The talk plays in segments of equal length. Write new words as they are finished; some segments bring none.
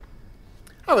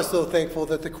I was so thankful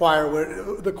that the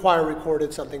choir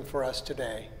recorded something for us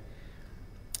today.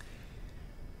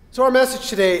 So our message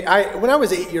today, when I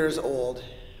was 8 years old,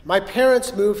 my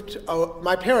parents moved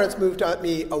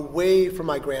me away from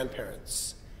my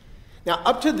grandparents. Now,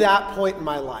 up to that point in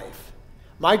my life,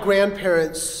 my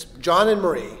grandparents, John and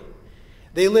Marie,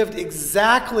 they lived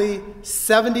exactly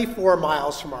 74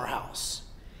 miles from our house.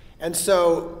 And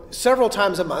so several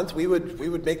times a month, we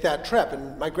would make that trip.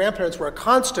 And my grandparents were a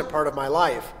constant part of my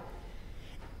life.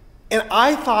 And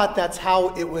I thought that's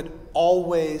how it would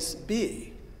always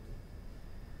be,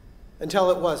 until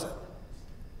it wasn't.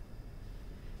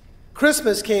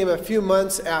 Christmas came a few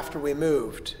months after we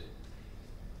moved.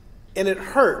 And it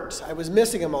hurt. I was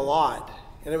missing them a lot.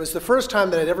 And it was the first time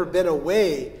that I'd ever been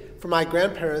away from my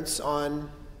grandparents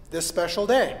on this special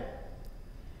day.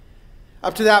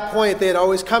 Up to that point, they had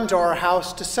always come to our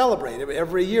house to celebrate.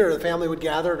 Every year, the family would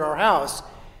gather at our house.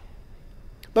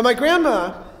 But my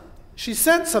grandma, she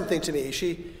sent something to me.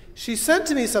 She sent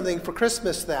to me something for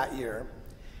Christmas that year.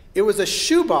 It was a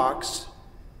shoebox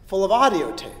full of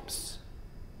audio tapes.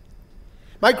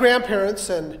 My grandparents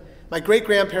and my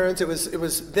great-grandparents, it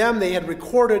was them. They had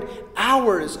recorded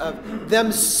hours of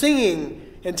them singing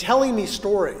and telling me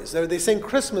stories. They sang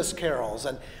Christmas carols,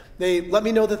 and they let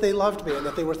me know that they loved me and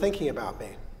that they were thinking about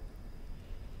me.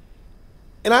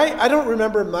 And I don't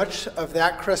remember much of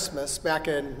that Christmas back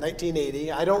in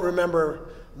 1980. I don't remember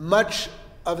much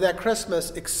of that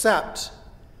Christmas except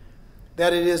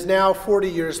that it is now 40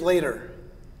 years later,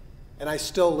 and I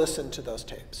still listen to those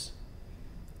tapes.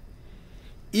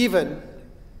 Even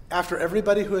after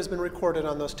everybody who has been recorded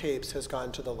on those tapes has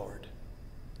gone to the Lord.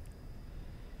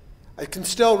 I can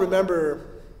still remember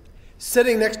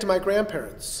sitting next to my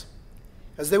grandparents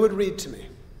as they would read to me.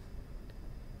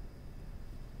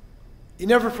 You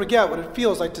never forget what it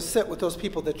feels like to sit with those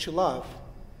people that you love,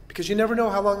 because you never know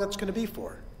how long that's going to be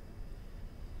for.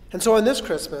 And so on this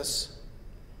Christmas,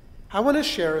 I want to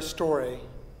share a story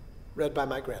read by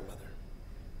my grandmother.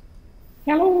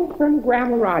 Hello from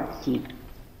Grandma Rodsey.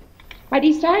 I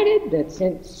decided that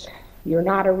since you're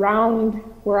not around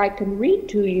where I can read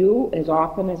to you as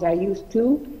often as I used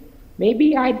to,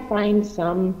 maybe I'd find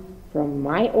some from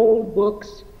my old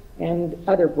books and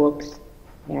other books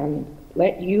and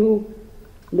let you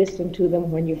listen to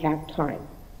them when you have time.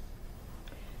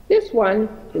 This one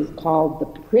is called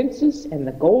The Princess and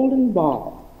the Golden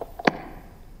Ball.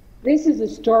 This is a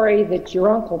story that your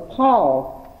Uncle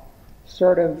Paul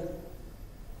sort of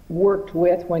worked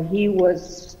with when he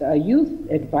was a youth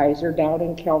advisor down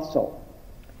in Kelso.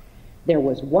 There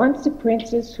was once a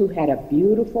princess who had a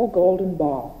beautiful golden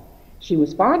ball. She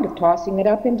was fond of tossing it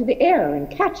up into the air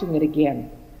and catching it again.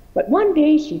 But one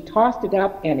day she tossed it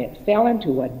up and it fell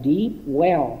into a deep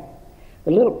well.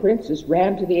 The little princess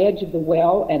ran to the edge of the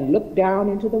well and looked down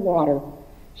into the water.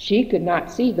 She could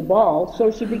not see the ball,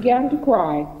 so she began to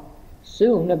cry.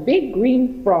 Soon a big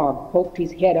green frog poked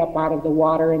his head up out of the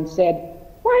water and said,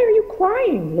 "Why are you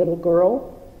crying, little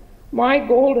girl?" "My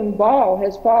golden ball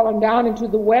has fallen down into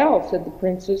the well," said the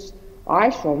princess. "I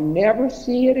shall never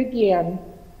see it again."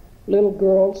 "Little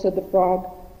girl," said the frog,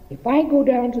 "if I go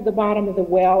down to the bottom of the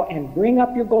well and bring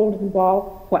up your golden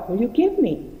ball, what will you give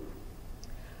me?"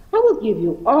 "I will give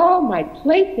you all my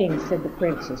playthings," said the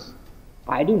princess.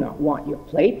 "I do not want your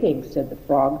playthings," said the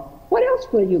frog. "What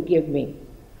else will you give me?"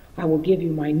 "I will give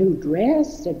you my new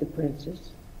dress," said the princess.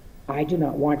 "I do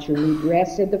not want your new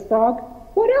dress," said the frog.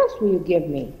 "What else will you give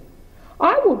me?"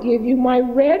 "I will give you my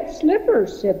red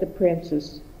slippers," said the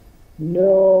princess.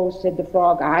 "No," said the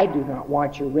frog, "I do not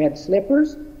want your red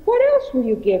slippers. What else will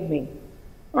you give me?"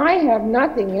 "I have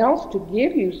nothing else to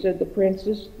give you," said the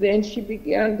princess. Then she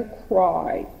began to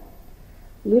cry.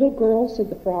 "Little girl," said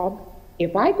the frog,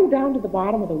 "if I go down to the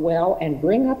bottom of the well and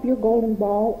bring up your golden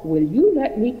ball, will you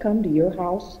let me come to your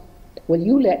house? Will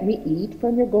you let me eat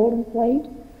from your golden plate?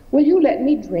 Will you let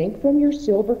me drink from your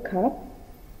silver cup?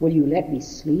 Will you let me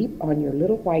sleep on your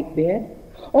little white bed?"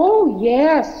 "Oh,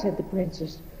 yes," said the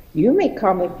princess. "You may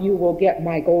come if you will get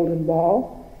my golden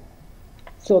ball."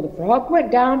 So the frog went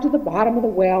down to the bottom of the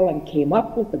well and came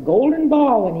up with the golden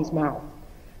ball in his mouth.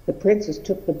 The princess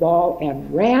took the ball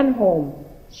and ran home.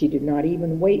 She did not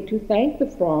even wait to thank the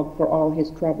frog for all his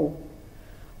trouble.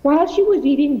 While she was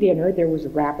eating dinner, there was a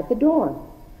rap at the door.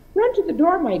 "Run to the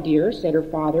door, my dear," said her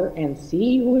father, "and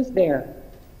see who is there."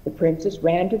 The princess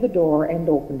ran to the door and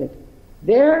opened it.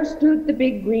 There stood the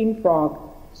big green frog.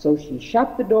 So she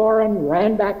shut the door and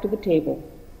ran back to the table.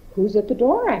 "Who's at the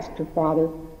door?" asked her father.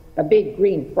 "A big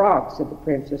green frog," said the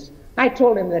princess. "I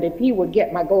told him that if he would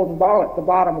get my golden ball at the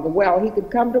bottom of the well, he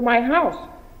could come to my house.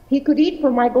 He could eat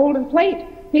from my golden plate.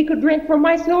 He could drink from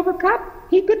my silver cup.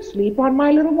 He could sleep on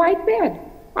my little white bed.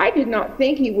 I did not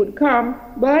think he would come,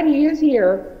 but he is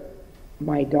here.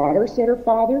 My daughter, said her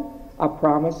father, a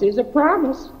promise is a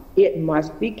promise. It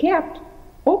must be kept.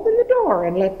 Open the door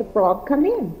and let the frog come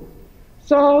in.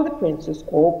 So the princess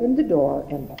opened the door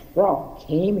and the frog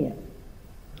came in.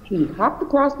 He hopped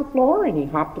across the floor and he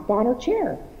hopped upon her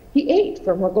chair. He ate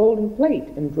from her golden plate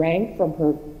and drank from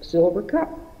her silver cup.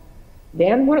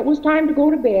 Then when it was time to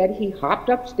go to bed, he hopped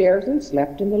upstairs and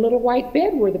slept in the little white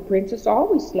bed where the princess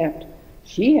always slept.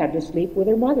 She had to sleep with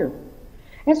her mother.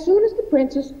 As soon as the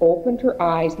princess opened her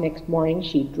eyes next morning,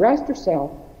 she dressed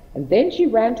herself, and then she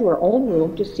ran to her own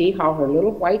room to see how her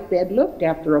little white bed looked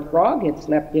after a frog had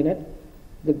slept in it.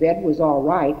 The bed was all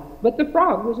right, but the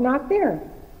frog was not there.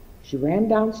 She ran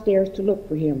downstairs to look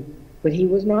for him, but he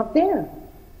was not there.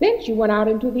 Then she went out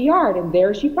into the yard, and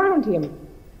there she found him.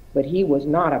 But he was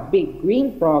not a big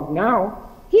green frog now.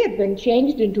 He had been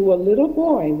changed into a little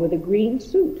boy with a green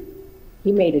suit.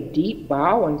 He made a deep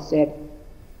bow and said,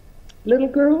 "Little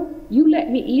girl, you let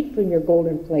me eat from your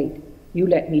golden plate. You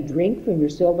let me drink from your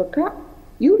silver cup.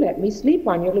 You let me sleep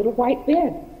on your little white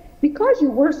bed. Because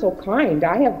you were so kind,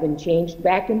 I have been changed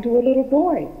back into a little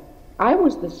boy. I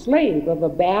was the slave of a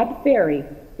bad fairy,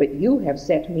 but you have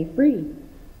set me free."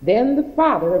 Then the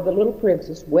father of the little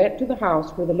princess went to the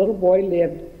house where the little boy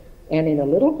lived, and in a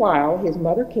little while his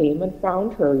mother came and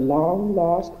found her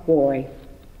long-lost boy.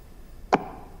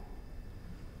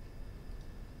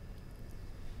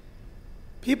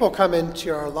 People come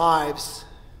into our lives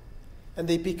and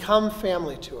they become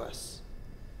family to us.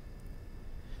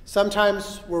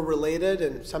 Sometimes we're related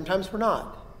and sometimes we're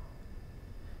not.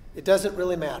 It doesn't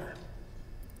really matter.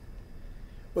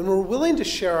 When we're willing to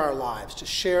share our lives, to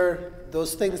share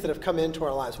those things that have come into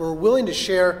our lives, when we're willing to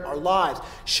share our lives,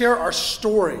 share our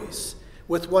stories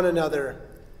with one another,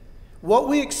 what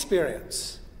we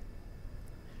experience,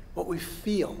 what we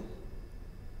feel,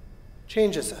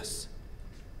 changes us.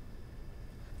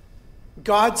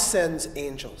 God sends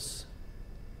angels.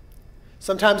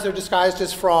 Sometimes they're disguised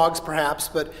as frogs, perhaps,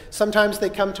 but sometimes they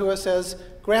come to us as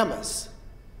grandmas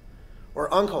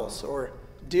or uncles or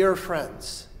dear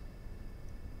friends.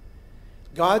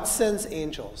 God sends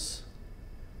angels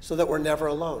so that we're never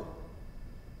alone.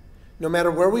 No matter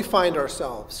where we find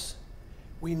ourselves,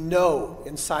 we know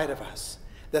inside of us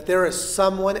that there is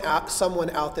someone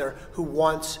out there who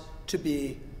wants to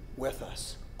be with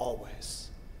us always.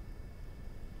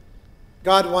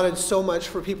 God wanted so much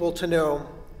for people to know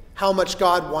how much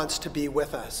God wants to be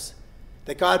with us,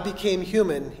 that God became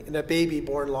human in a baby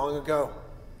born long ago.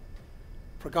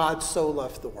 For God so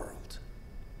loved the world.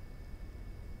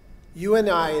 You and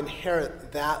I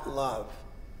inherit that love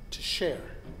to share.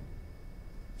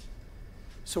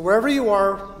 So wherever you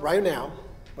are right now,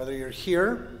 whether you're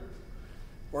here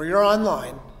or you're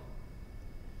online,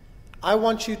 I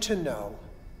want you to know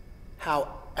how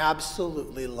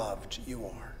absolutely loved you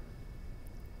are.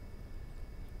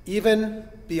 Even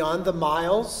beyond the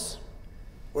miles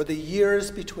or the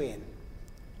years between,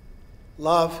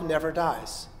 love never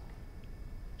dies.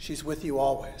 She's with you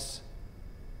always.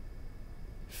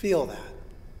 Feel that.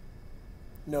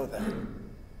 Know that.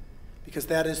 Because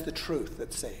that is the truth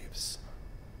that saves.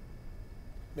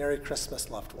 Merry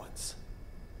Christmas, loved ones.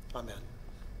 Amen.